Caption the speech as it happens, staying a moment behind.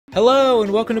Hello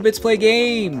and welcome to Bits Play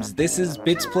Games! This is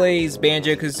Bits Play's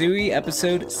Banjo-Kazooie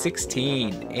episode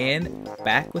 16, and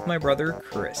back with my brother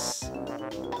Chris.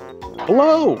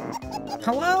 Hello!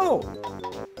 Hello!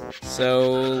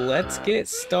 So let's get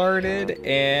started,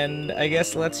 and I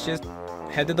guess let's just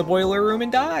head to the boiler room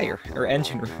and die, or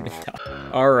engine room and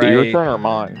die. Alright. Your turn or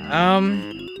mine?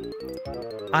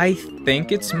 I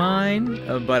think it's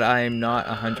mine, but I'm not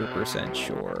 100%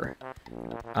 sure.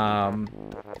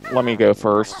 Let me go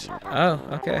first. Oh,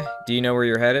 okay. Do you know where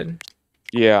you're headed?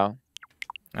 Yeah.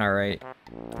 Alright.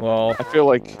 Well, I feel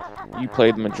like you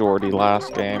played the majority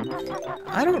last game.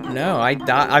 I don't know.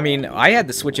 I had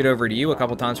to switch it over to you a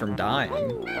couple times from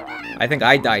dying. I think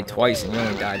I died twice and you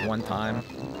only died one time.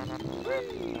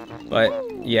 But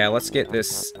yeah, let's get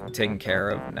this taken care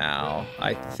of now.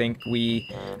 I think we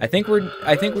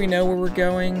know where we're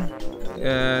going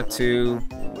to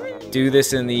do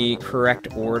this in the correct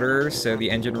order so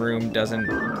the engine room doesn't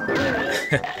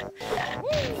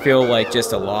feel like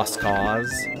just a lost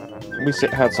cause. We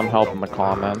had some help in the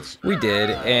comments. We did,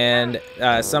 and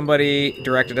somebody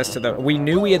directed us to we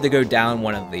knew we had to go down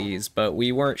one of these, but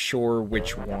we weren't sure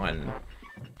which one.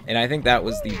 And I think that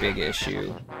was the big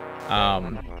issue.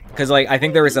 Because, like, I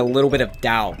think there was a little bit of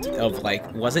doubt of,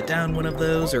 like, was it down one of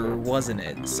those or wasn't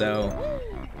it? So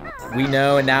we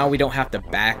know, and now we don't have to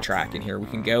backtrack in here. We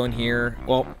can go in here.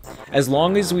 Well, as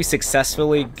long as we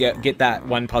successfully get that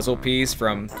one puzzle piece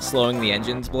from slowing the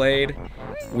engine's blade,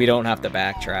 we don't have to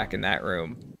backtrack in that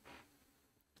room.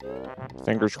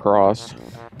 Fingers crossed.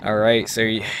 Alright, so are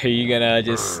you gonna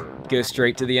just go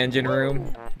straight to the engine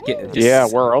room? Yeah,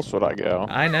 where else would I go?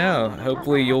 I know.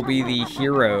 Hopefully you'll be the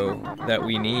hero that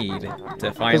we need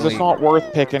to finally... Because it's not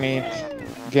worth getting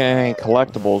any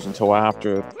collectibles until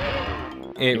after...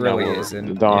 It really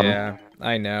isn't. Done. Yeah,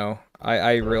 I know.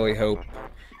 I really hope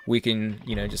we can,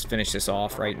 just finish this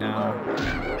off right now.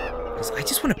 Because I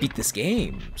just want to beat this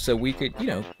game, so we could,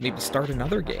 maybe start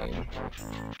another game.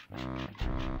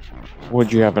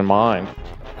 What'd you have in mind?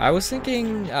 I was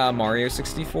thinking Mario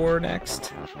 64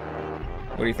 next.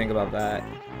 What do you think about that?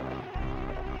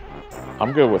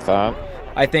 I'm good with that.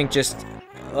 I think just,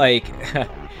 like,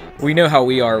 we know how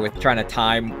we are with trying to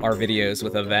time our videos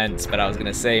with events, but I was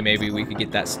gonna say maybe we could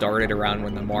get that started around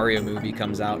when the Mario movie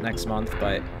comes out next month,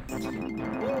 but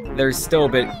there's still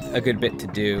a good bit to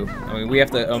do. I mean, we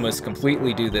have to almost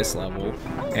completely do this level,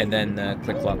 and then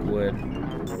Click Clock Wood.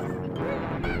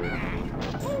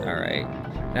 Alright.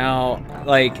 Now,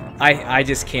 like, I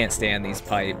just can't stand these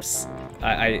pipes.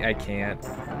 I can't.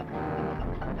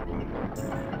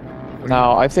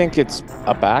 Now, I think it's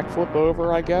a backflip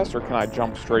over, I guess, or can I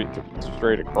jump straight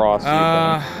across?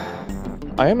 I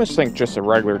almost think just a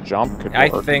regular jump could work. I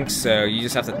think so. You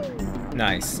just have to...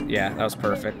 Nice. Yeah, that was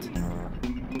perfect.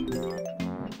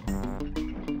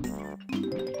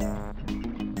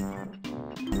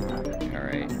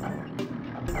 Alright.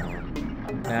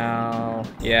 Now...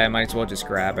 Yeah, I might as well just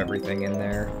grab everything in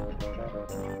there.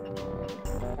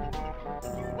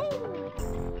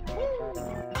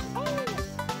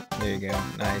 There you go.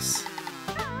 Nice.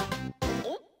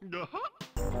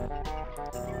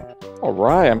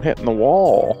 Alright, I'm hitting the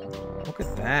wall. Look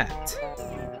at that.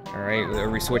 Alright,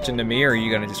 are we switching to me, or are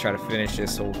you gonna just try to finish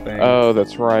this whole thing? Oh,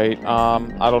 that's right.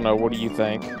 I don't know. What do you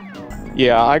think?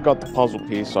 Yeah, I got the puzzle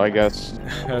piece, so I guess...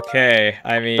 Okay,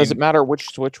 I mean... Does it matter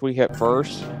which switch we hit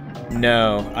first?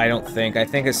 No, I don't think. I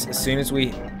think as soon as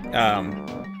we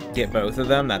get both of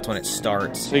them, that's when it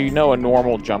starts. So you know a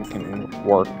normal jump can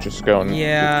work, just going...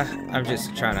 Yeah, I'm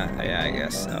just trying to... Yeah, I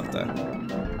guess I'll have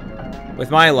to...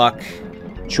 With my luck...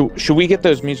 Should we get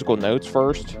those musical notes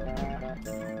first?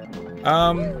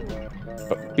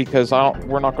 Because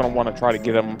we're not going to want to try to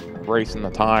get them racing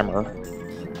the timer.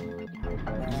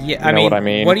 Yeah, I mean, what I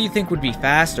mean? What do you think would be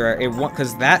faster?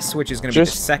 Because that switch is going to be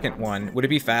the second one. Would it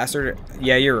be faster?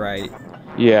 Yeah, you're right.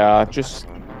 Yeah, just...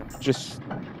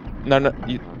 No,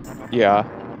 yeah,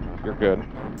 you're good.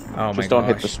 Oh my gosh. Just don't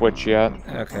hit the switch yet.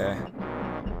 Okay.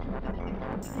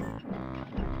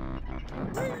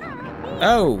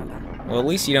 Oh! Well, at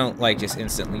least you don't, like, just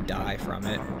instantly die from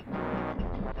it.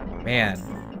 Man.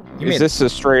 Is this a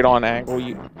straight-on angle?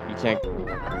 You can't...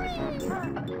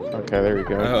 Okay, there you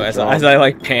go. Oh, as I,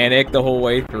 like, panic the whole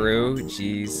way through?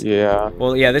 Jeez. Yeah.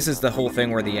 Well, yeah, this is the whole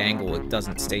thing where the angle, it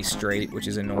doesn't stay straight, which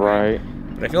is annoying. Right.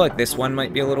 But I feel like this one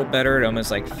might be a little better. It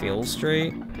almost, like, feels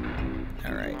straight.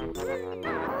 Alright.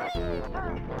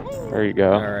 There you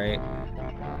go. Alright.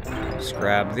 Just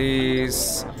grab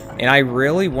these. And I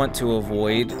really want to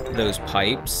avoid those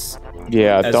pipes.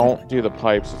 Yeah, don't do the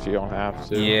pipes if you don't have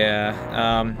to. Yeah.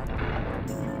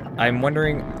 I'm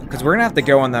wondering... Because we're going to have to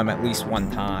go on them at least one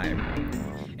time.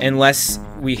 Unless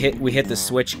we hit the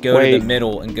switch, go to the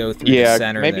middle, and go through the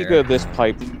center. Maybe go this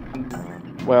pipe.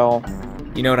 Well,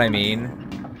 you know what I mean.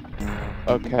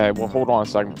 Okay. Well, hold on a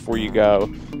second before you go.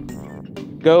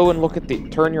 Go and look at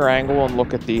turn your angle and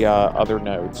look at the other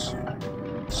nodes.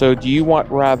 So, would you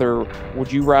rather?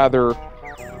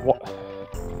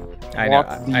 I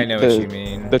know what you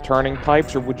mean. The turning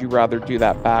pipes, or would you rather do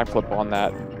that backflip on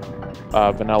that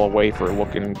vanilla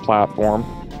wafer-looking platform?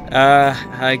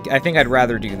 I think I'd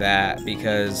rather do that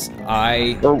because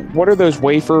Or what are those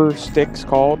wafer sticks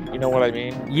called? You know what I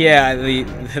mean? Yeah,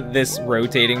 this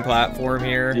rotating platform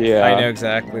here. Yeah. I know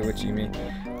exactly what you mean.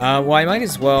 Well, I might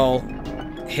as well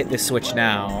hit the switch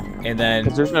now, and then...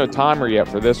 Because there's no timer yet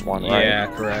for this one, right? Yeah,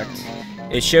 correct.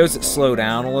 It shows it slow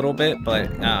down a little bit,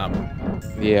 but,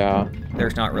 yeah.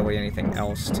 There's not really anything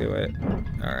else to it.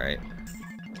 Alright.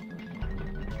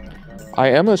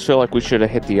 I almost feel like we should have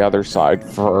hit the other side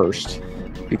first,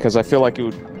 because I feel like it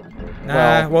would...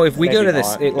 Well, if we go to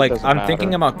this... I'm matter.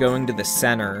 thinking about going to the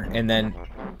center, and then...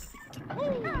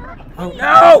 Oh,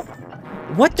 no!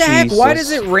 What the heck? Why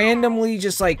does it randomly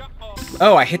just, like...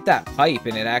 Oh, I hit that pipe,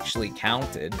 and it actually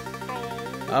counted.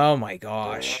 Oh, my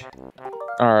gosh.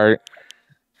 Alright.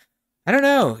 I don't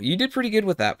know. You did pretty good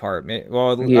with that part.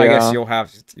 Well, yeah. I guess you'll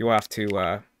have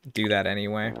to do that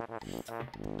anyway.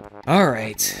 All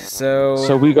right.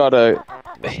 So we gotta.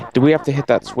 Do we have to hit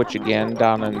that switch again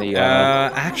down in the?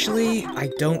 Actually, I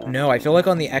don't know. I feel like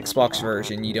on the Xbox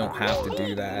version you don't have to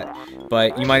do that,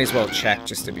 but you might as well check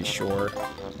just to be sure.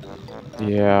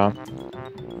 Yeah.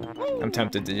 I'm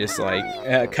tempted to just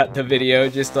like cut the video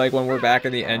just like when we're back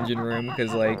in the engine room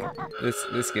because like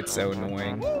this gets so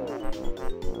annoying.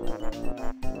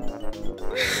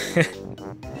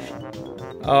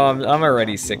 I'm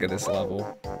already sick of this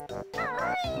level.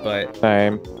 But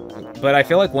same. But I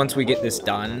feel like once we get this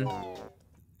done,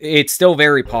 it's still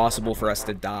very possible for us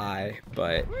to die,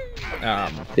 but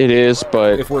it is,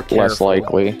 but if we're careful, less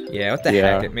likely. Yeah, what the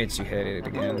heck? It makes you hit it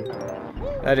again.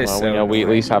 That is so we know we at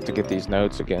annoying. least have to get these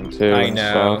notes again too. I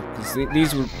know, because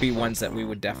these would be ones that we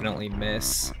would definitely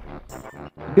miss.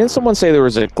 Didn't someone say there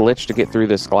was a glitch to get through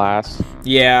this glass?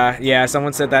 Yeah,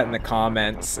 someone said that in the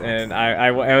comments, and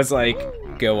I was like,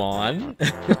 go on.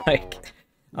 Like,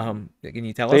 can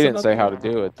you tell us? They didn't say how to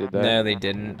do it, did they? No, they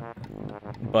didn't.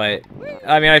 But,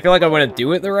 I mean, I feel like I want to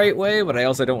do it the right way, but I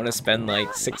also don't want to spend,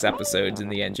 like, 6 episodes in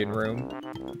the engine room.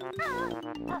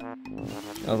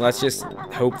 Well, let's just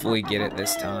hopefully get it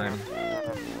this time.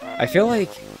 I feel like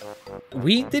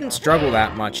we didn't struggle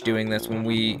that much doing this when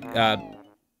we,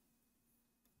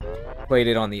 played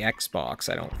it on the Xbox,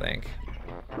 I don't think.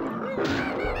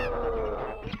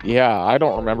 Yeah, I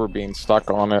don't remember being stuck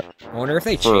on it. I wonder if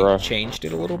they changed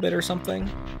it a little bit or something.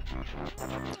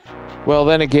 Well,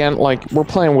 then again, like, we're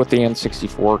playing with the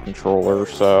N64 controller,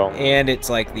 so... And it's,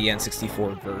 like, the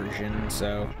N64 version,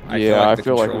 so... I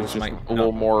feel like it was just a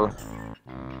little more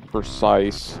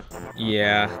precise.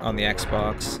 Yeah, on the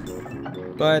Xbox.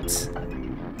 But...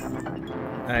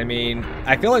 I mean,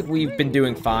 I feel like we've been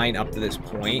doing fine up to this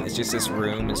point. It's just this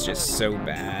room is just so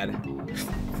bad.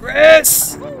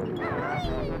 Chris!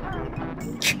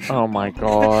 Oh my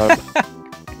god.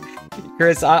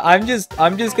 Chris, I'm just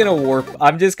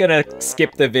gonna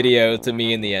skip the video to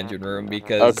me in the engine room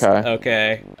because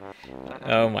okay.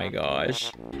 Oh my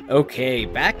gosh. Okay,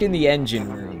 back in the engine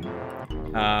room.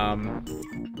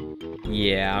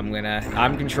 Yeah,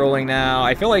 I'm controlling now.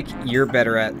 I feel like you're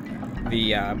better at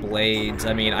the blades.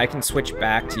 I mean, I can switch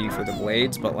back to you for the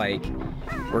blades, but like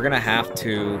we're gonna have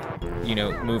to, you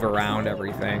know, move around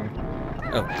everything.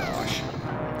 Oh gosh.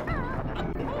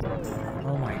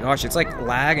 Oh my gosh, it's like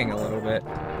lagging a little bit.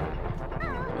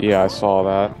 Yeah, I saw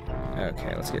that.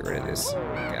 Okay, let's get rid of this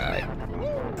guy.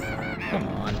 Come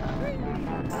on.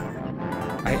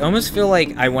 I almost feel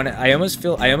like I almost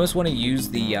want to use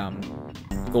the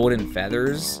golden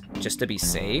feathers just to be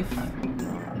safe.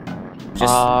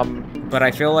 But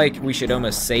I feel like we should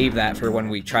almost save that for when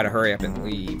we try to hurry up and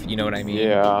leave. You know what I mean?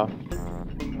 Yeah.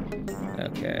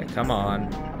 Okay, come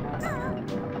on.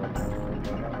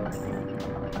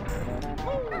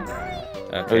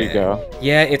 Okay. There you go.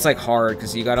 Yeah, it's like hard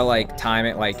because you gotta like time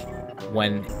it like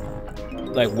when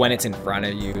it's in front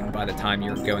of you and by the time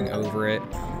you're going over it.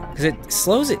 Because it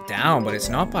slows it down, but it's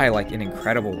not by like an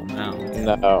incredible amount.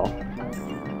 No.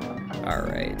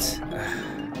 Alright.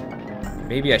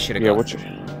 Maybe I should have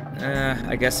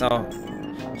I guess I'll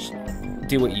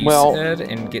do what you said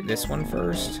and get this one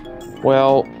first.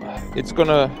 Well, it's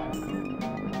gonna...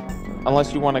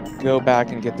 Unless you want to go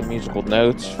back and get the musical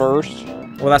notes first.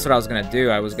 Well, that's what I was gonna do.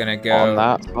 I was gonna go on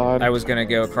that side. I was gonna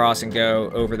go across and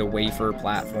go over the wafer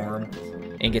platform,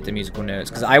 and get the musical notes.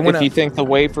 Because I want to. If you think the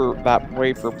wafer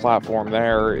platform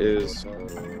there is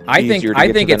I think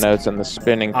the notes and the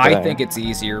spinning thing. I think it's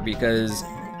easier because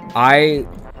I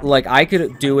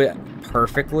could do it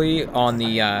perfectly on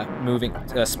the moving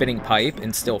spinning pipe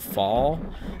and still fall,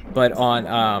 but on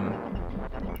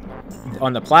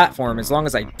the platform, as long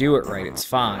as I do it right, it's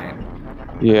fine.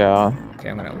 Yeah. Okay,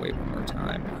 I'm gonna wait one more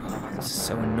time. Oh, this is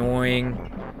so annoying.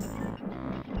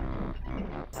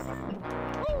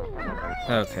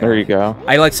 Okay. There you go.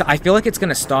 I feel like it's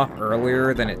gonna stop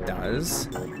earlier than it does.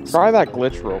 Try that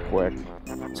glitch real quick.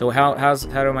 So how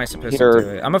am I supposed to do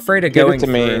it? I'm afraid of going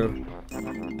through.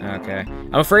 Okay.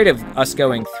 I'm afraid of us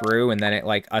going through and then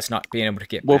us not being able to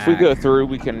get back. Well, if we go through,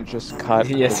 we can just cut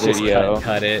the video. Just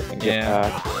cut it.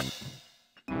 Yeah.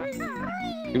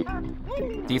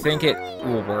 Do you think it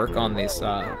will work on this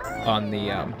on the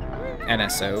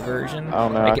NSO version? I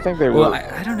don't know. I think they were. Well,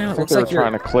 I don't know. I think they were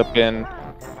trying to clip in.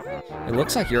 It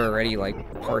looks like you're already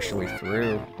partially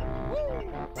through.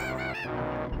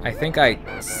 I think I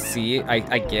see it.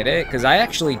 I get it because I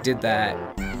actually did that.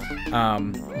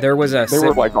 There was a. They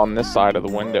were on this side of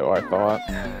the window, I thought.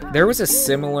 There was a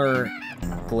similar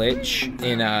glitch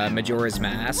in Majora's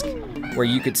Mask where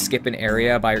you could skip an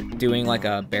area by doing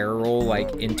a barrel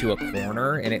into a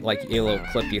corner and it'll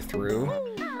clip you through.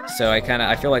 So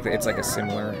I feel like it's a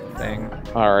similar thing.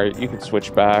 All right, you can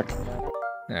switch back.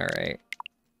 All right.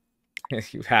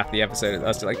 Half the episode is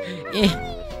us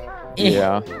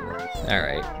Yeah. All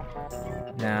right.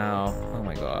 Now, oh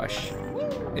my gosh.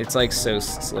 It's so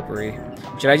slippery.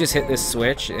 Should I just hit this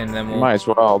switch and then we'll... Might as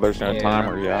well. There's no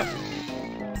timer yet.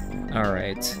 All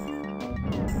right.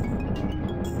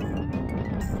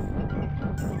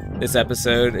 This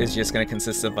episode is just going to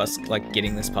consist of us,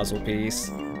 getting this puzzle piece.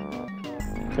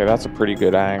 Okay, that's a pretty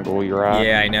good angle you're at.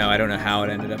 Yeah, I know. I don't know how it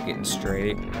ended up getting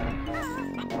straight.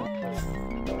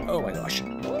 Oh my gosh.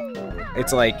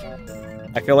 It's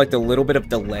I feel like the little bit of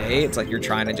delay, it's you're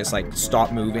trying to just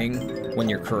stop moving when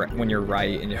you're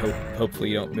right, and hopefully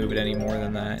you don't move it any more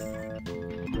than that.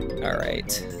 All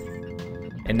right.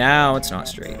 And now it's not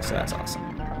straight, so that's awesome.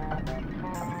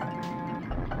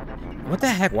 What the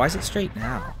heck? Why is it straight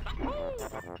now?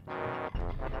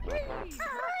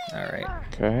 All right.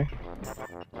 Okay.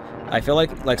 I feel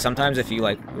like sometimes if you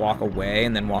walk away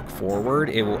and then walk forward,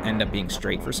 it will end up being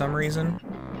straight for some reason.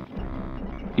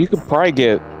 You could probably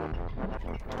get...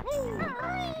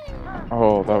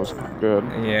 Oh, that was good.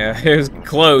 Yeah, it was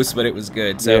close, but it was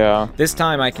good. So yeah. This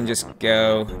time I can just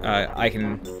go, I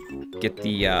can get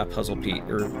the puzzle piece,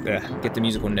 or get the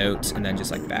musical notes, and then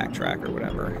just backtrack or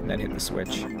whatever, and then hit the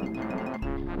switch.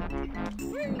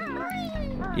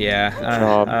 Yeah.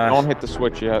 Don't hit the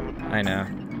switch yet. I know.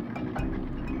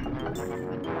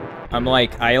 I'm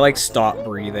I stop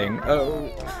breathing. Oh,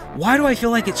 why do I feel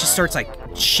like it just starts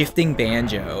shifting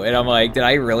Banjo? And I'm did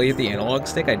I really hit the analog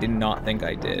stick? I did not think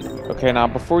I did. Okay, now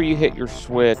before you hit your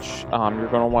switch, you're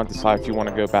going to want to decide if you want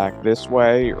to go back this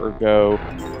way or go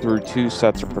through 2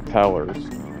 sets of propellers.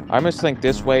 I almost think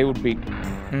this way would be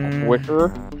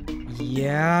quicker.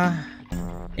 Yeah.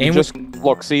 And just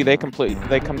look, see, they come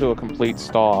to a complete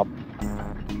stop.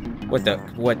 What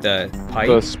the pipe?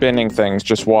 The spinning things,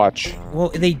 just watch. Well,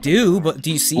 they do, but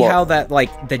do you see how that,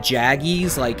 the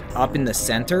jaggies, up in the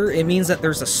center? It means that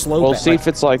there's a slope. Well, see if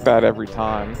it's like that every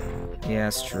time. Yeah,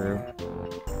 it's true.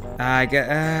 I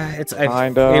guess,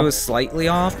 Kinda. it was slightly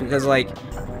off, because,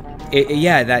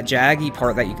 yeah, that jaggy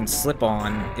part that you can slip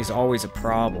on is always a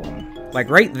problem.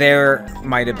 Right there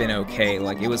might have been okay.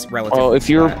 It was relatively Well, if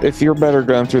flat. you're better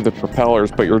going through the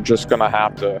propellers, but you're just gonna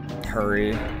have to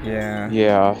hurry. Yeah.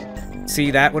 Yeah.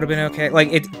 See, that would have been okay.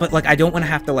 But I don't want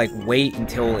to have to wait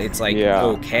until it's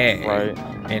okay. Right.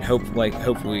 And hopefully,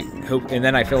 and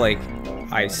then I feel like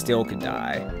I still could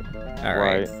die. All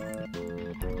right.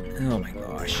 Oh my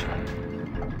gosh.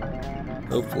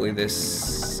 Hopefully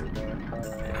this.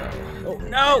 Oh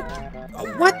no!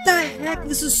 What the heck?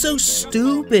 This is so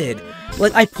stupid.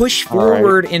 I push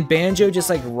forward and Banjo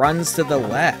just runs to the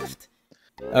left.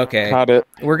 Okay. Got it.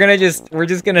 We're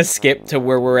just gonna skip to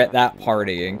where we're at that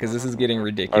partying because this is getting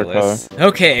ridiculous.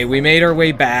 Okay, we made our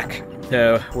way back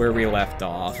to where we left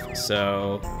off.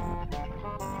 So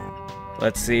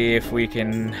let's see if we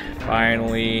can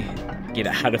finally get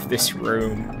out of this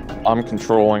room. I'm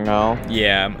controlling now.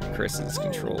 Yeah, Chris is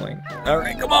controlling. All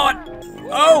right, come on.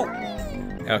 Oh.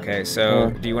 Okay, so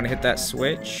do you want to hit that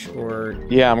switch or?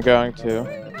 Yeah, I'm going to.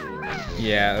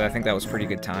 Yeah, I think that was pretty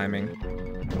good timing.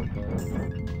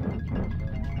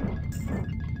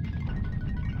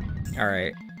 All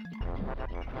right.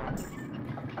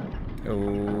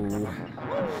 Oh.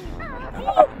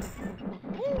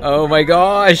 Oh my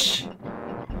gosh.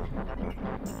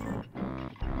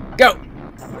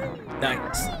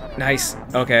 Nice. Nice.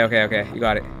 Okay, okay, okay. You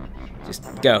got it.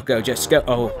 Just go, go, just go.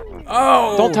 Oh.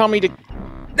 Oh! Don't tell me to...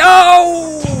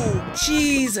 No!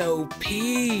 Jeez, oh,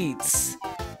 Pete's.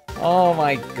 Oh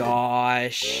my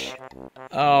gosh.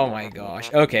 Oh my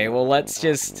gosh. Okay, well, let's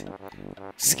just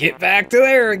get back to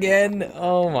there again.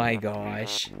 Oh my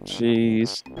gosh.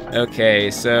 Jeez. Okay,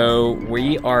 so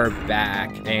we are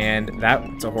back, and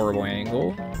that's a horrible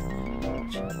angle.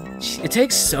 It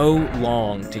takes so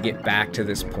long to get back to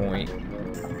this point.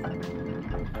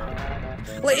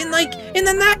 And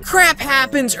then that crap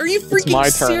happens. Are you freaking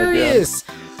serious?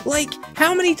 Like,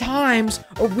 how many times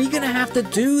are we gonna have to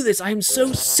do this? I'm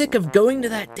so sick of going to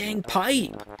that dang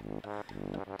pipe.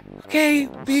 Okay,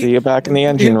 see you back in the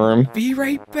engine room. Be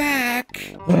right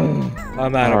back.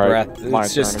 I'm out of breath.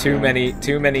 It's just too many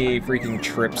freaking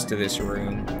trips to this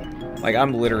room. Like,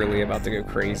 I'm literally about to go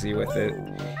crazy with it.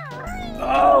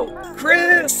 Oh,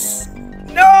 Chris!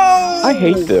 No! I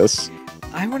hate this.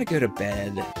 I want to go to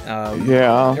bed.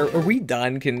 Yeah. Are we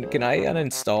done? Can I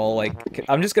uninstall? Like,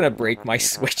 I'm just gonna break my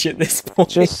Switch at this point.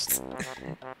 Just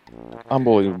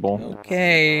unbelievable.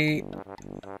 Okay.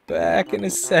 Back in a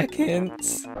second.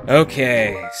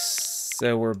 Okay,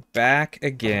 so we're back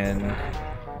again.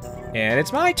 And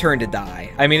it's my turn to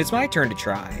die. I mean, it's my turn to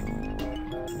try.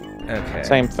 Okay.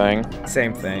 Same thing.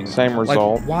 Same thing. Same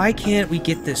result. Like, why can't we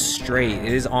get this straight?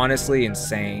 It is honestly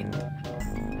insane.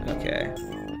 Okay.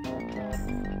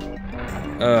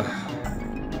 Ugh.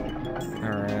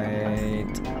 Alright.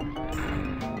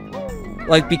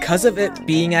 Like, because of it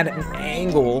being at an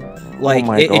angle, like,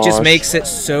 it just makes it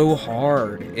so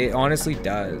hard. It honestly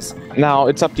does. Now,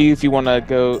 it's up to you if you want to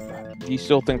go... Do you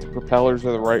still think the propellers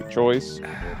are the right choice?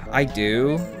 I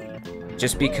do.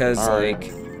 Just because,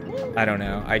 like, I don't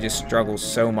know. I just struggle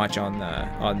so much on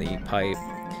the pipe.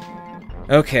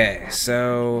 Okay,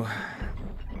 so...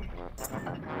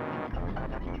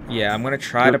 Yeah, I'm gonna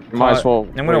try to... Might as well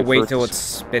I'm gonna wait till it's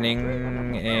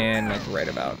spinning, and, like, right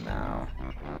about now.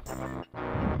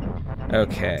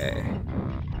 Okay.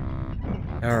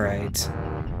 Alright.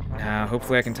 Now,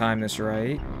 hopefully I can time this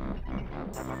right.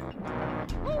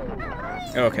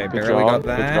 Okay, barely got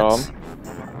that. Good job.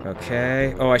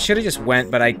 Okay. Oh, I should have just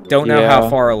went, but I don't know how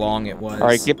far along it was.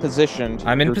 Alright, get positioned.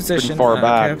 I'm in You're position. Pretty far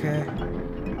back. Okay.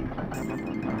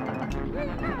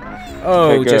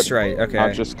 Oh, okay, just right. Okay. Now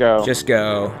just go. Just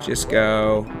go. Just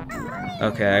go.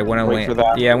 Okay, I want to wait for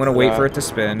that. Yeah, I'm gonna wait for it to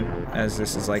spin, as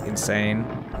this is like insane.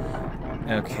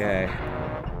 Okay.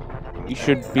 You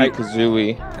should beat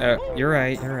Kazooie. You're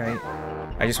right. You're right.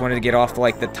 I just wanted to get off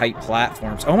like the tight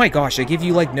platforms. Oh my gosh, they give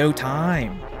you like no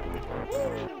time.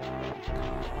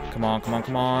 Come on, come on,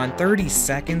 come on. 30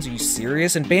 seconds? Are you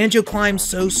serious? And Banjo climbs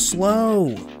so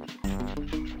slow.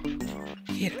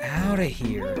 Get out of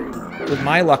here. With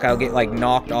my luck, I'll get, like,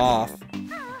 knocked off.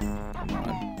 Come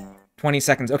on. 20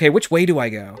 seconds. Okay, which way do I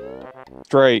go?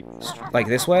 Straight. Like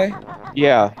this way?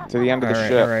 Yeah, to the end of the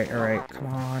ship. Alright, alright. Come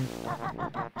on.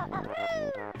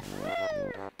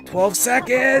 12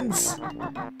 seconds!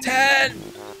 10!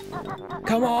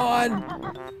 Come on!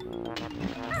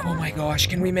 Oh my gosh,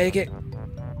 can we make it?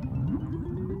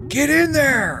 Get in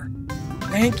there!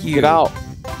 Thank you. Get out.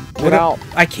 Get out.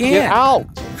 I can't. Get out.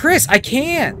 Chris, I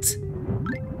can't.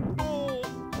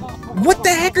 What the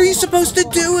heck are you supposed to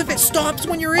do if it stops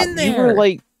when you're in there? You were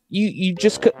like, you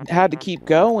just had to keep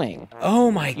going.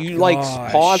 Oh my gosh. You like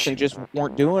paused and just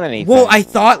weren't doing anything. Well, I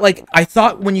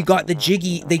thought when you got the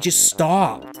jiggy, they just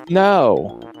stopped.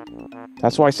 No.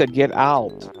 That's why I said get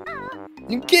out.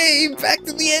 Okay, back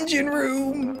to the engine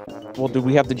room. Well, do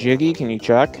we have the jiggy? Can you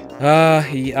check?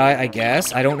 I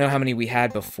guess. I don't know how many we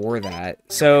had before that.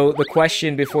 So, the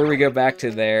question before we go back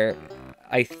to there,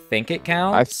 I think it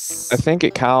counts? I think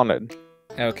it counted.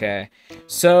 Okay.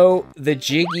 So, the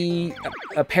jiggy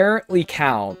apparently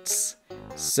counts.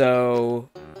 So,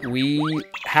 we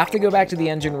have to go back to the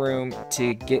engine room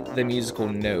to get the musical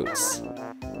notes.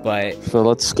 But... So,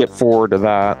 let's skip forward to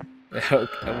that.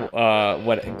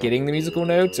 What, getting the musical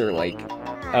notes, or like...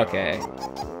 Okay.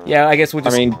 Yeah, I guess we'll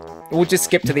just... we'll just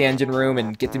skip to the engine room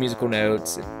and get the musical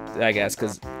notes, I guess,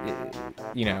 because,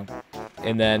 you know,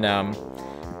 and then,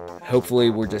 hopefully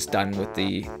we're just done with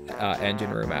the,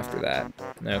 engine room after that.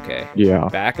 Okay. Yeah.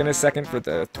 Back in a second for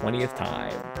the 20th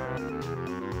time.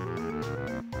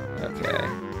 Okay.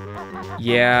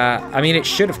 Yeah, I mean, it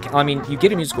should have... I mean, you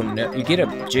get a musical note, you get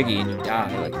a jiggy and you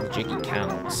die, like, the jiggy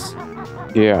counts.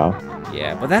 Yeah.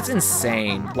 Yeah, but that's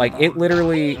insane. Like, it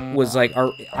literally was like,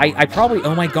 I probably,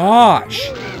 oh my gosh!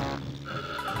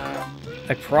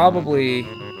 I probably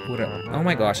would've, oh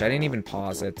my gosh, I didn't even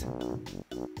pause it.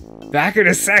 Back in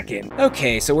a second!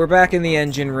 Okay, so we're back in the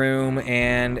engine room,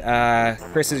 and,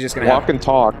 Chris is just gonna walk and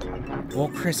talk. Well,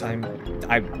 Chris, I'm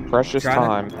Precious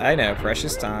time. I know,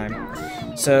 precious time.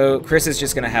 So Chris is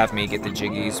just gonna have me get the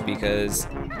jiggies because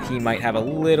he might have a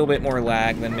little bit more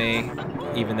lag than me,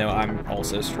 even though I'm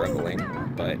also struggling.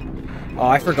 But oh,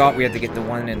 I forgot we had to get the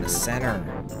one in the center.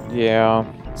 Yeah.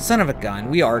 Son of a gun,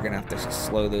 we are gonna have to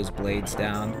slow those blades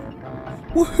down.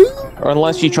 Woohoo! Or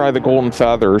unless you try the golden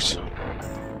feathers.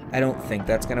 I don't think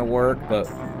that's gonna work, but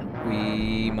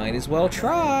we might as well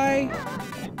try.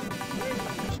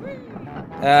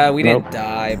 We didn't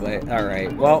die, but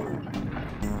alright, well,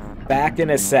 back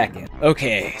in a second.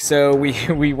 Okay, so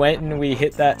we went and we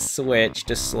hit that switch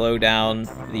to slow down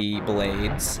the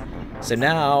blades. So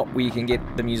now we can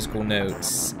get the musical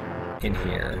notes in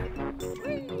here.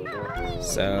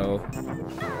 So,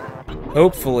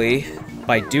 hopefully,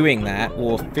 by doing that,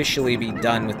 we'll officially be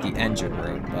done with the engine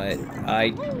room, but I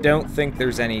don't think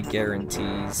there's any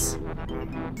guarantees.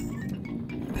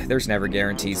 There's never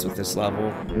guarantees with this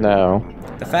level. No.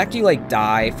 The fact you, like,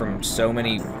 die from so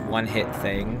many one-hit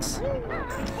things.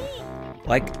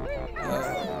 Like,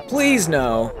 please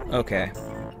no. Okay.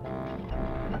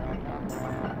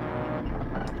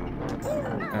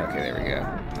 Okay, there we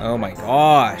go. Oh my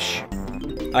gosh.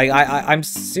 I'm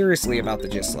seriously about to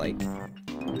just, like,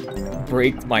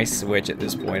 break my Switch at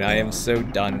this point. I am so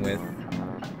done with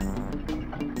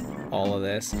all of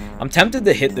this. I'm tempted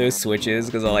to hit those switches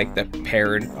because I like the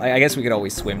parent. I guess we could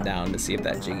always swim down to see if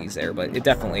that Jiggy's there, but it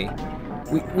definitely...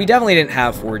 We definitely didn't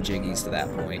have 4 Jiggies to that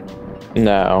point.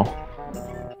 No.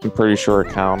 I'm pretty sure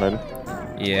it counted.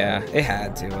 Yeah, it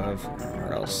had to have,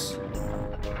 or else...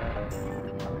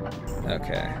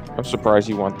 Okay. I'm surprised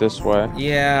you went this way.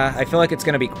 Yeah, I feel like it's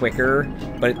gonna be quicker,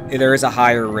 but there is a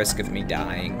higher risk of me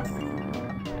dying.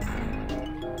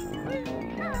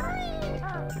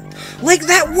 Like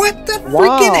that, what the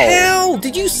freaking hell?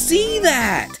 Did you see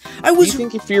that? I was... Do you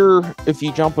think if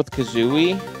you jump with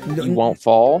Kazooie, you won't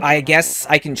fall? I guess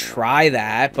I can try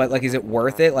that, but like, is it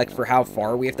worth it? Like, for how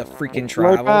far we have to freaking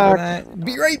travel for that?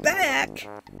 Be right back!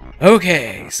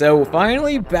 Okay, so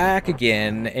finally back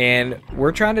again, and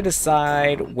we're trying to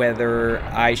decide whether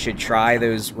I should try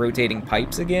those rotating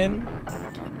pipes again.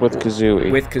 With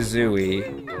Kazooie. With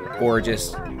Kazooie, or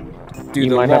just do the long option.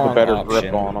 You might have a better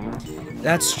grip on them.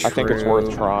 That's true. I think it's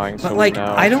worth trying. But like,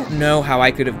 I don't know how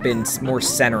I could have been more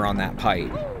center on that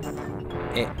pipe.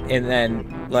 And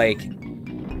then, like,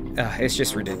 it's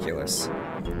just ridiculous.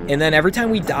 And then every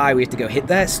time we die, we have to go hit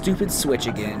that stupid switch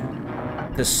again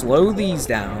to slow these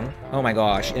down. Oh my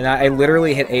gosh. And I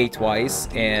literally hit A twice,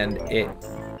 and it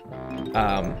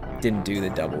didn't do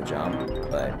the double jump.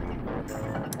 But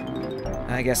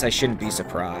I guess I shouldn't be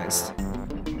surprised.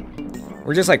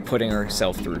 We're just, like, putting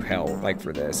ourselves through hell, like,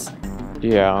 for this.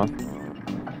 Yeah.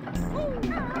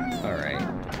 Alright.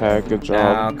 Okay, good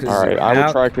job. Alright, I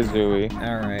will try Kazooie.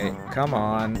 Alright, come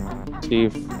on.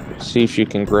 See if you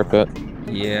can grip it.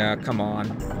 Yeah, come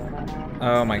on.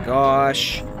 Oh my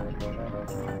gosh.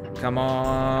 Come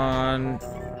on.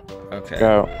 Okay.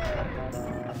 Go.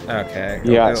 Okay.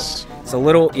 Yes. It's a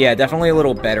little, yeah, definitely a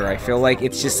little better. I feel like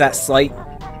it's just that slight,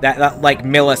 that like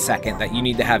millisecond that you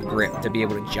need to have grip to be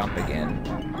able to jump again.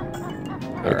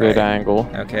 A good angle.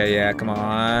 Okay, yeah, come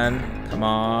on. Come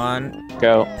on.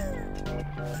 Go.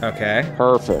 Okay.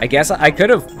 Perfect. I guess I could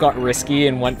have got risky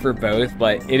and went for both,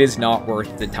 but it is not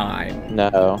worth the time.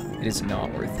 No. It is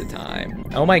not worth the time.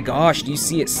 Oh my gosh, do you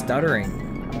see it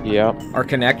stuttering? Yep. Our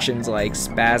connection's like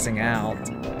spazzing out.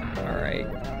 Alright.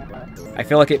 I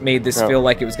feel like it made this feel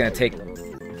like it was gonna take...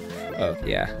 Oh,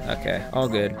 yeah. Okay. All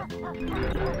good.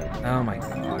 Oh my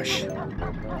gosh.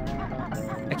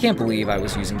 I can't believe I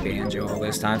was using Banjo all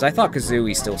those times. I thought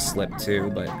Kazooie still slipped too,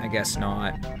 but I guess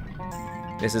not.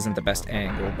 This isn't the best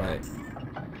angle, but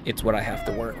it's what I have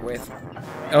to work with.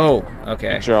 Oh,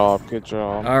 okay. Good job, good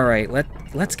job. Alright,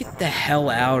 let's get the hell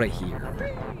out of here.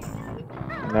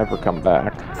 Never come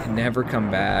back. Never come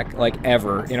back. Like,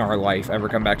 ever in our life, ever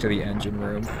come back to the engine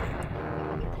room.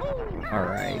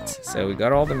 Alright, so we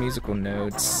got all the musical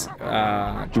notes.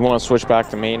 Do you want to switch back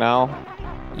to me now?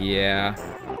 Yeah.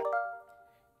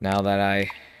 Now that I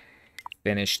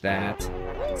finished that.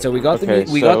 So we got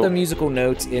we got the musical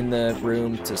notes in the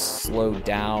room to slow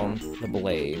down the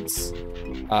blades.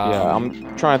 Yeah,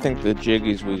 I'm trying to think of the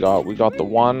jiggies we got. We got the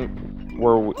one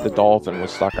where the dolphin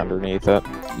was stuck underneath it.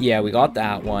 Yeah, we got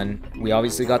that one. We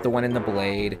obviously got the one in the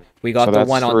blade. We got the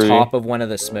one on top of one of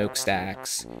the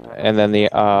smokestacks. And then the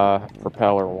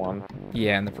propeller one.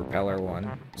 Yeah, and the propeller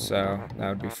one. So that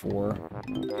would be 4.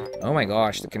 Oh my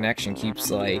gosh, the connection keeps,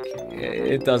 like,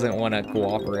 it doesn't want to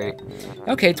cooperate.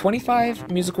 Okay, 25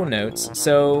 musical notes.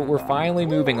 So we're finally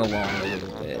moving along a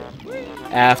little bit.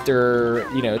 After,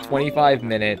 you know, 25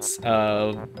 minutes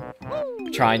of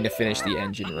trying to finish the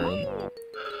engine room.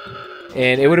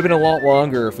 And it would have been a lot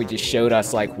longer if we just showed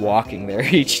us, like, walking there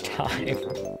each time.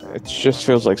 It just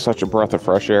feels like such a breath of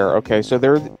fresh air. Okay, so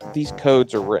these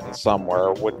codes are written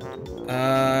somewhere. What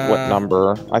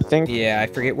number? I think yeah, I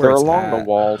forget where they're it's along at. the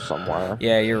wall somewhere.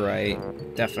 Yeah, you're right.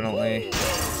 Definitely.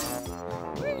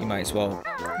 You might as well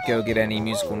go get any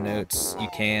musical notes you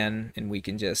can, and we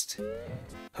can just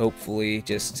hopefully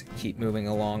just keep moving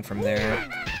along from there.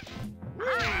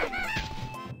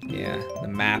 Yeah, the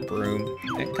map room.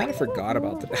 I kind of forgot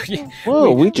about the.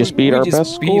 Whoa, we just beat our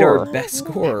best score. Our best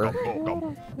score.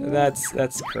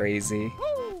 That's crazy.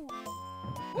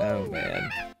 Oh man.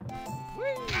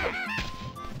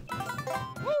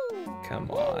 Come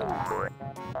on.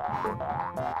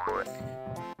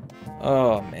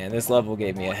 Oh man, this level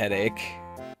gave me a headache.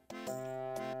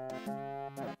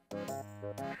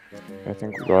 I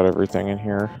think we got everything in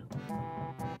here.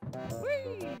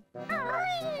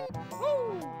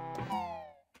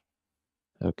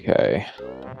 Okay.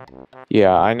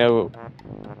 Yeah, I know.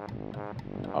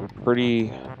 I'm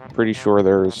pretty sure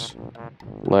there's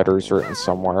letters written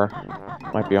somewhere.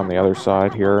 Might be on the other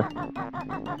side here.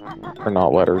 Or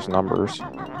not letters, numbers.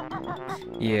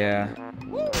 Yeah.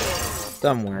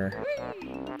 Somewhere.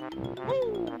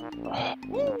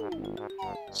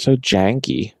 So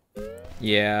janky.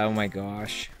 Yeah, oh my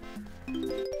gosh.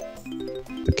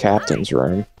 The captain's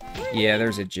room. Yeah,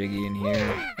 there's a Jiggy in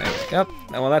here. Yep.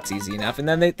 Well, that's easy enough. And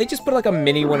then they just put like a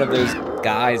mini one of those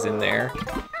guys in there.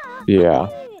 Yeah.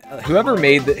 Whoever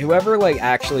like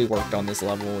actually worked on this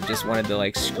level just wanted to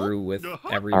like screw with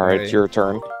everybody. All right, it's your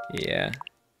turn. Yeah.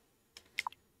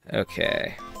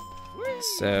 Okay.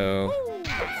 So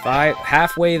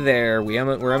halfway there.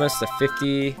 We're almost to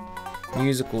 50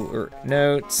 musical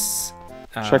notes.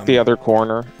 Check the other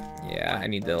corner. Yeah, I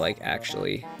need to like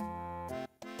actually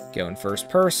go in first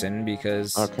person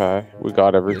because okay, we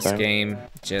got everything. This game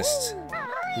just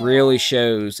really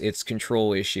shows its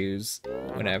control issues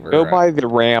whenever. Go by the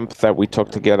ramp that we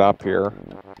took to get up here.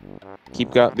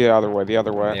 Keep going the other way.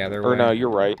 Or no, you're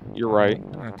right. You're right.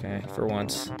 Okay, for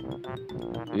once.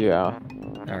 Yeah.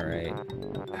 All right.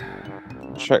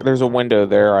 Check. There's a window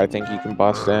there. I think you can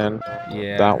bust in.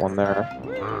 Yeah. That one there.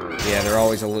 Yeah, they're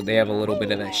always they have a little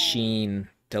bit of a sheen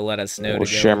to let us know. A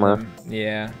shimmer.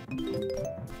 Yeah.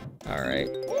 All right.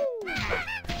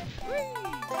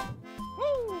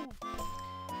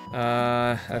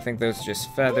 I think those are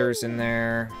just feathers in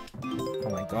there. Oh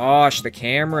my gosh, the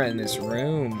camera in this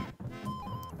room.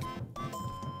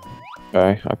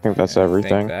 Okay, I think that's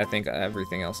everything. I think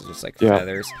everything else is just like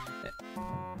feathers.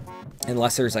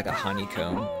 Unless there's like a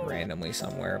honeycomb randomly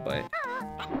somewhere, but...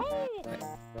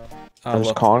 Oh,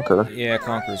 there's Conker. Yeah,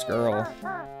 Conker's girl.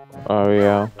 Oh,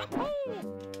 yeah.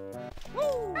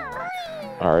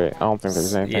 Alright, I don't think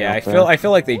there's anything I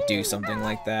feel like they do something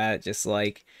like that, just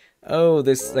like, oh,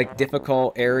 this like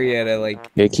difficult area to like...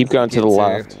 Yeah, keep going to the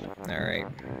left. Alright.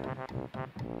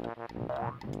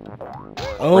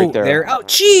 Oh, right there. Oh,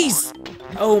 jeez!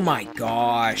 Oh my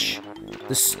gosh.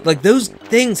 Like, those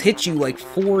things hit you like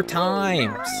 4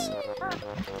 times.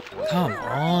 Come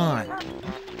on.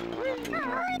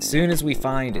 As soon as we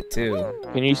find it, too.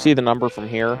 Can you see the number from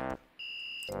here?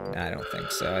 I don't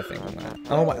think so. I think I'm gonna...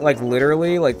 Oh my... Like,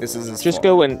 literally? Like, this is... Just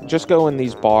go in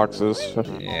these boxes.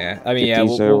 Yeah. I mean, yeah,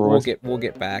 we'll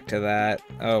get back to that.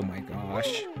 Oh my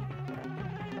gosh.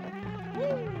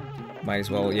 Might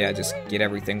as well, yeah, just get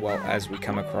everything as we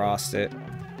come across it.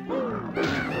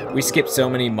 We skipped so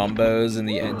many mumbos in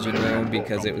the engine room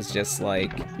because it was just,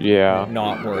 like... Yeah.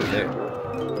 Not worth it.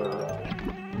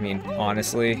 I mean,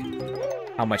 honestly,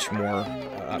 how much more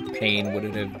pain would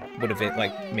it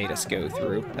like made us go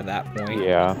through at that point?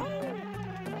 Yeah.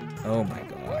 Oh my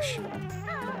gosh.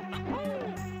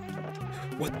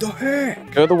 What the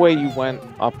heck? Go the way you went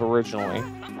up originally.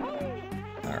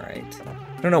 Alright.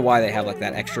 I don't know why they have like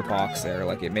that extra box there.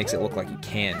 Like, it makes it look like you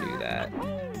can do that.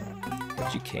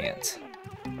 But you can't.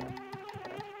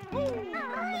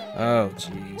 Oh,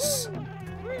 jeez.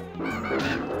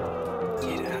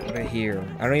 Get out of here.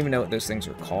 I don't even know what those things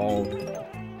are called.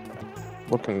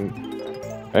 Looking...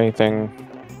 anything...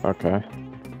 okay.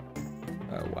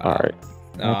 Oh, wow. Alright.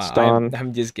 That's done.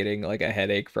 I'm just getting, like, a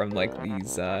headache from, like,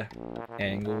 these,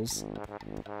 angles.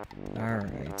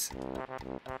 Alright.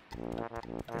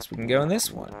 Guess we can go in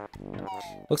this one.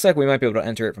 Looks like we might be able to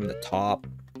enter it from the top.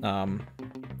 Oh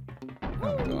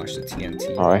my gosh, the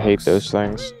TNT Oh, I hate those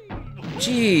things.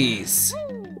 Jeez!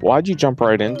 Why'd you jump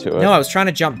right into it? No, I was trying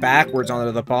to jump backwards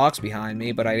onto the box behind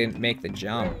me, but I didn't make the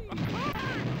jump.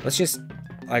 Let's just...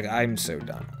 like, I'm so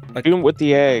done. Like, do it with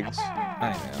the eggs.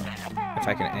 I know. If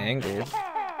I can angle.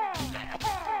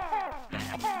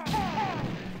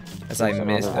 As I There's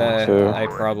missed, another one, too. I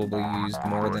probably used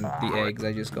more than the eggs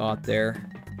I just got there.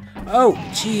 Oh,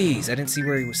 jeez, I didn't see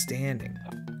where he was standing.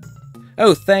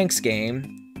 Oh, thanks,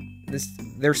 game.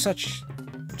 They're such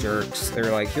jerks.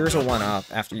 They're like, here's a 1-up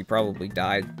after you probably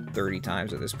died 30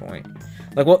 times at this point.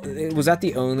 Like, what, was that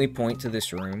the only point to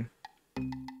this room?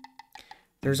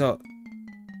 There's a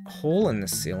hole in the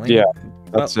ceiling. Yeah,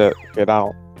 that's it. Get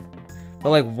out. But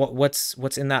like,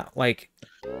 what's in that? Like,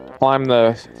 Climb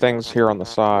the things here on the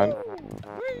side.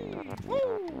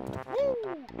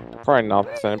 Probably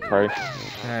nothing. Probably.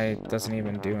 it doesn't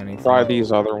even do anything. Try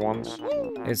these other ones.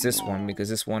 It's this one, because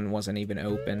this one wasn't even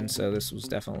open, so this was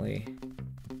definitely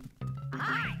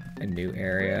a new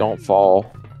area. Don't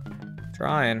fall.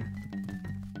 Trying.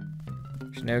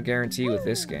 There's no guarantee with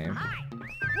this game.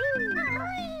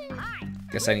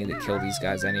 Guess I need to kill these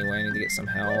guys anyway. I need to get some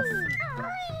health.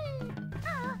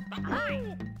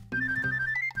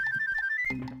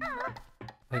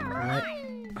 Like, what?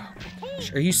 Oh my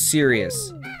gosh. Are you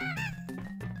serious?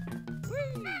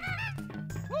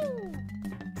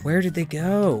 Where did they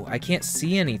go? I can't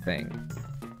see anything.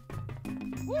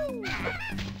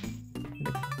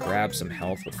 Grab some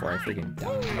health before I freaking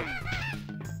die.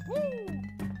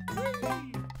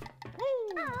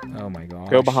 Oh my gosh.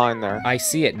 Go behind there. I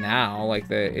see it now, like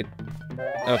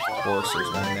of course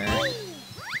there's one there.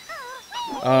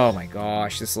 Oh my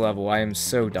gosh, this level, I am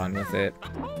so done with it.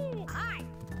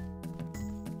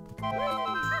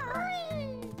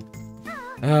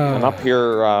 And up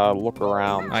here, look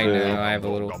around, too. I know, I have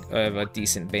a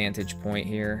decent vantage point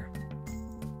here.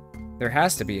 There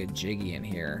has to be a Jiggy in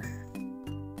here.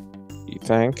 You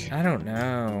think? I don't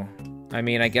know. I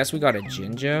mean, I guess we got a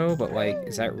Jinjo, but like,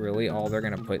 is that really all they're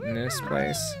gonna put in this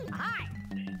place?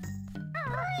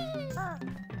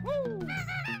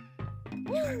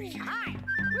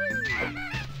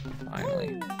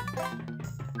 Finally.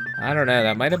 I don't know,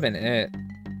 that might have been it.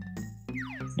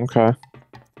 Okay.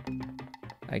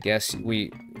 I guess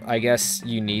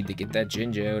you need to get that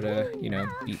Jinjo to, you know,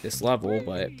 beat this level,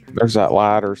 but... There's that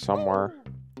ladder somewhere.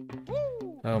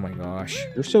 Oh my gosh.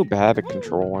 You're so bad at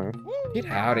controlling. Get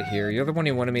out of here. You're the one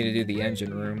who wanted me to do the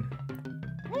engine room.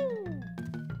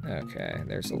 Okay,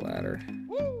 there's a ladder.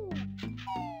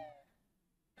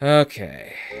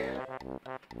 Okay.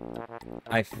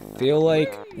 I feel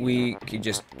like we could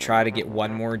just try to get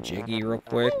one more Jiggy real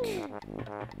quick.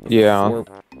 Yeah.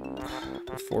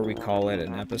 Before we call it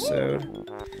an episode.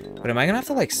 But am I gonna have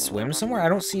to, like, swim somewhere? I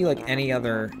don't see, like, any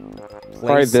other place.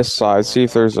 Try this side. See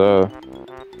if there's a...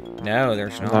 No,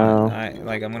 there's not. No. I'm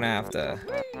gonna have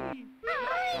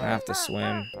to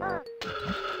swim.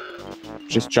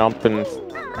 Just jump and...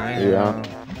 I know. Yeah.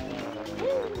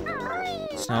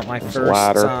 It's not my There's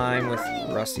first time with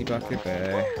Rusty Bucket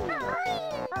Bay.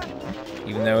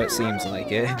 Even though it seems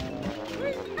like it.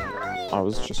 I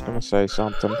was just gonna say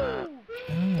something.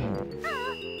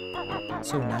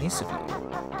 So nice of you.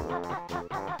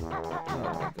 Oh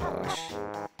my gosh.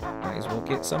 Might as well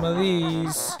get some of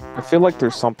these. I feel like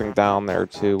there's something down there,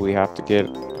 too, we have to get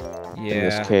in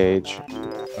this cage.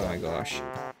 Oh my gosh.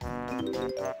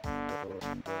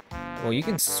 Well, you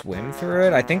can swim through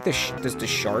it. I think does the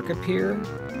shark appear?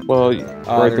 Well,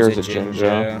 right there's a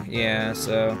Jinjo. Yeah,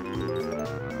 so...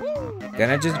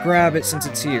 Gonna just grab it since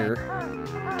it's here.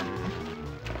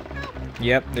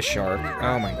 Yep, the shark.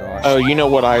 Oh my gosh. Oh, you know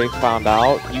what I found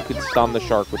out? You could stun the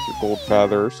shark with your gold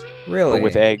feathers. Really? Or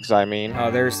with eggs, I mean.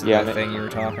 Oh, there's the thing you were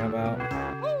talking about.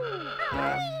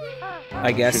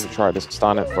 I guess... You should try to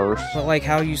stun it first. But, like,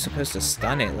 how are you supposed to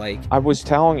stun it? Like... I was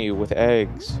telling you, with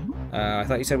eggs. I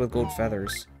thought you said with gold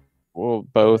feathers. Well,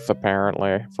 both,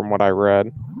 apparently, from what I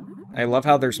read. I love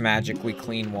how there's magically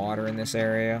clean water in this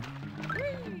area.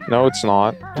 No, it's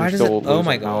not. Why does it... Oh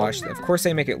my gosh. Of course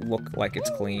they make it look like it's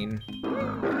clean.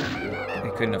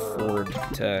 They couldn't afford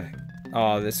to...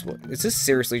 Oh, is this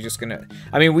seriously just gonna...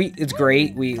 I mean, it's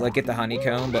great. We, like, get the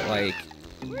honeycomb, but, like...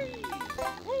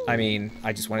 I mean,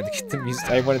 I just wanted to get the music.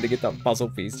 I wanted to get the puzzle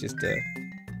piece just to...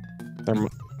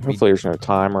 Hopefully there's no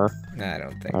timer. Nah, I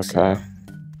don't think so. Okay.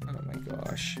 Oh my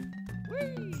gosh.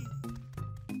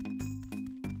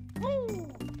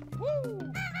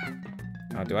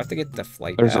 Oh, do I have to get the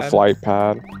flight pad? There's a flight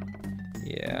pad.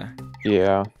 Yeah.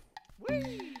 Yeah.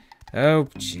 Oh,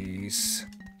 jeez.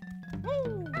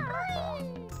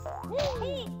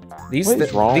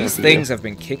 These things have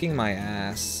been kicking my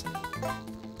ass.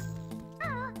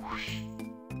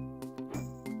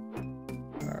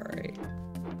 Alright.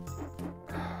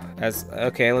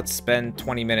 Okay, let's spend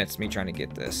 20 minutes me trying to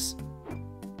get this.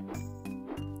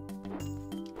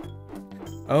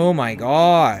 Oh my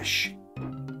gosh!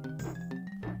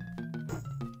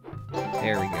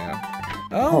 There we go.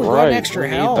 Oh, we got Alright, extra we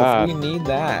need health. that. We need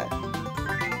that.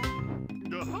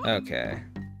 Okay.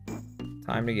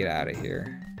 Time to get out of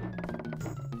here.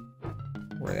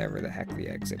 Wherever the heck the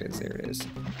exit is, there it is.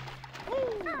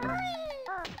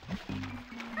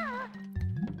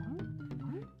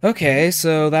 Okay,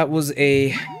 so that was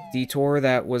a detour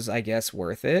that was, I guess,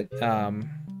 worth it. I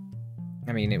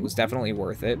mean, it was definitely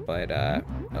worth it, but,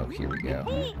 oh, here we go.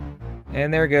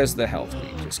 And there goes the health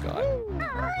we just got.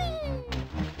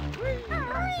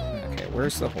 Okay,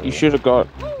 where's the hole? You should have got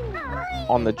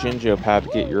on the Jinjo pad to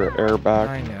get your air back.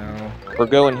 I know. Or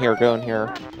go in here, go in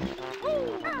here.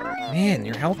 Man,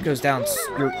 your health goes down,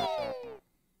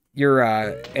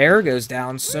 your air goes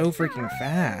down so freaking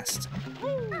fast.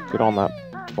 Get on that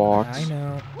box. I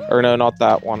know. Or no, not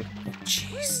that one.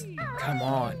 Jeez, come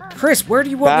on. Chris, where do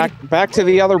you want me to... Back to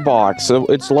the other box, so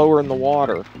it's lower in the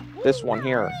water. This one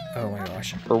here. Oh my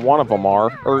gosh. Or one of them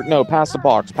are. Or no, past the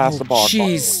box, past the box.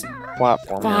 Jeez.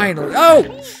 Platform. Finally.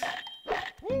 Oh!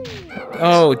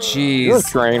 Oh, jeez. You're a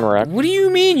train wreck. What do you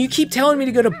mean? You keep telling me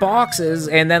to go to boxes,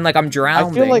 and then, like, I'm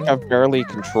drowning. I feel like I've barely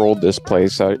controlled this play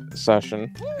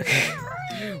session.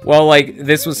 Well, like,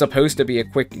 this was supposed to be a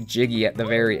quick jiggy at the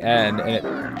very end, and it...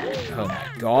 Oh my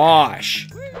gosh.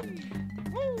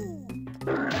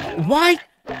 Why?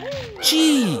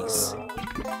 Jeez.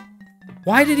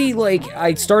 Why did he, like...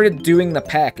 I started doing the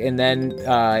peck, and then,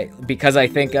 because I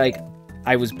think, like,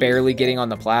 I was barely getting on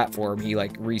the platform, he,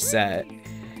 like, reset.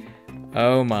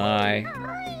 Oh my.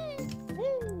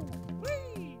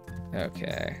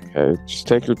 Okay. Okay, just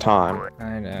take your time.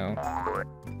 I know.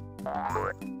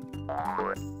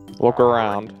 Look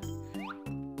around.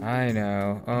 I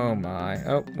know. Oh my.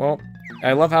 Oh, well,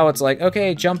 I love how it's like,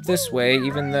 okay, jump this way,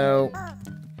 even though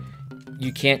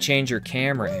you can't change your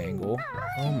camera angle.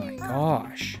 Oh my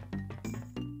gosh.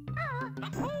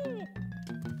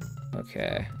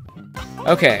 Okay.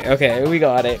 Okay, we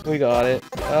got it. We got it.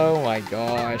 Oh my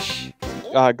gosh.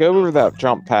 Go over that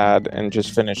jump pad and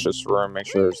just finish this room. Make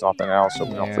sure there's nothing else so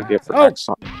we don't forget for next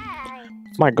time.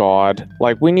 My god.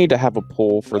 Like, we need to have a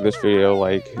poll for this video.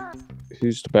 Like,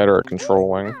 who's better at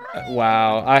controlling?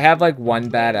 Wow. I have, like, one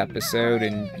bad episode,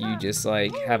 and you just,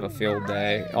 like, have a field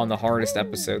day on the hardest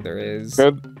episode there is.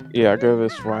 Yeah, go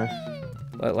this way.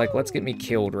 Like, let's get me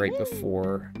killed right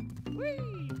before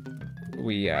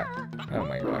we, oh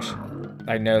my gosh.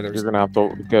 I know there's... You're gonna have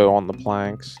to go on the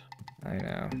planks. I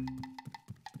know.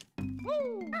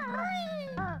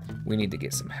 We need to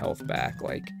get some health back,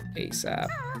 like, ASAP.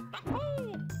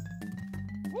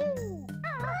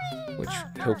 Which,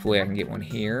 hopefully I can get one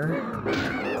here.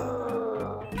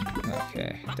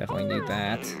 Okay, definitely need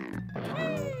that.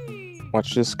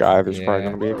 Watch this guy, there's probably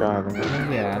gonna be a guy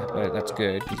there. Yeah, but that's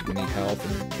good, because we need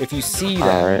health. And if you see them...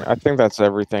 Alright, I think that's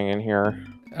everything in here.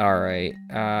 Alright,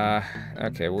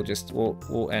 okay,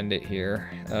 we'll end it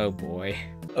here. Oh boy.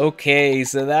 Okay,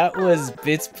 so that was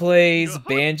Bits Plays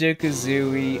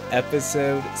Banjo-Kazooie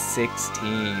episode 16,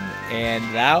 and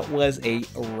that was a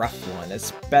rough one,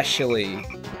 especially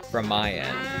from my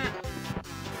end.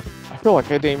 I feel like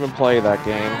I didn't even play that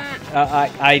game.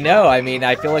 I know, I mean,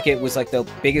 I feel like it was like the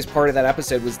biggest part of that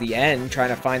episode was the end, trying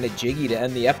to find a jiggy to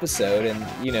end the episode, and,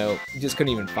 you know, you just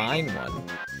couldn't even find one.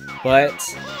 But...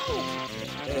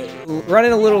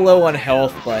 running a little low on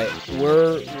health, but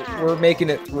we're making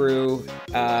it through.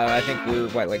 I think we're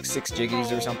what, like 6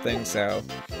 jiggies or something, so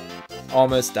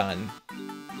almost done.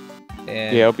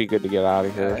 And yeah, it'll be good to get out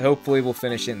of here. Hopefully we'll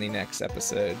finish it in the next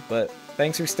episode. But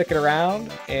thanks for sticking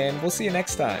around, and we'll see you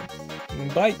next time.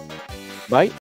 Bye. Bye.